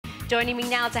Joining me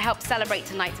now to help celebrate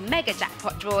tonight's mega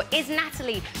jackpot draw is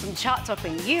Natalie from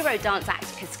chart-topping Euro dance act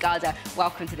Cascada.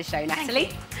 Welcome to the show,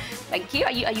 Natalie. Thank you.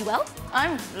 Are you well?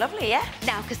 I'm lovely, yeah.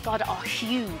 Now, Cascada are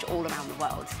huge all around the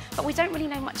world, but we don't really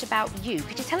know much about you.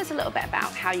 Could you tell us a little bit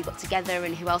about how you got together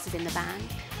and who else is in the band?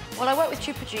 Well, I work with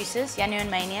two producers, Yanu and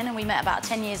Manian, and we met about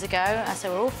 10 years ago,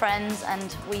 so we're all friends,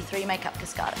 and we three make up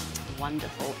Cascada.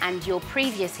 Wonderful. And your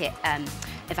previous hit,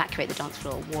 Evacuate the Dance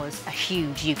Floor, was a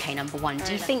huge UK #1.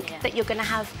 Do you think that you're going to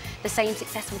have the same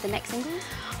success with the next single?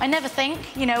 I never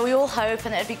think. You know, we all hope,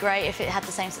 and it'd be great if it had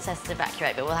the same success as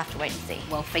Evacuate, but we'll have to wait and see.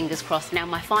 Well, fingers crossed. Now,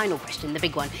 my final question, the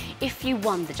big one. If you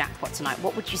won the jackpot tonight,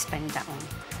 what would you spend that on?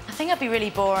 I think I'd be really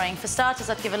boring. For starters,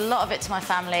 I'd give a lot of it to my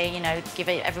family, you know, give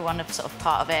everyone a sort of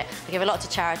part of it. I'd give a lot to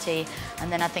charity,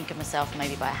 and then I'd think of myself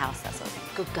maybe buy a house, that sort of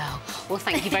thing. Good girl. Well,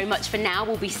 thank you very much for now.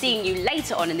 We'll be seeing you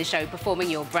later on in the show performing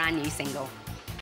your brand new single.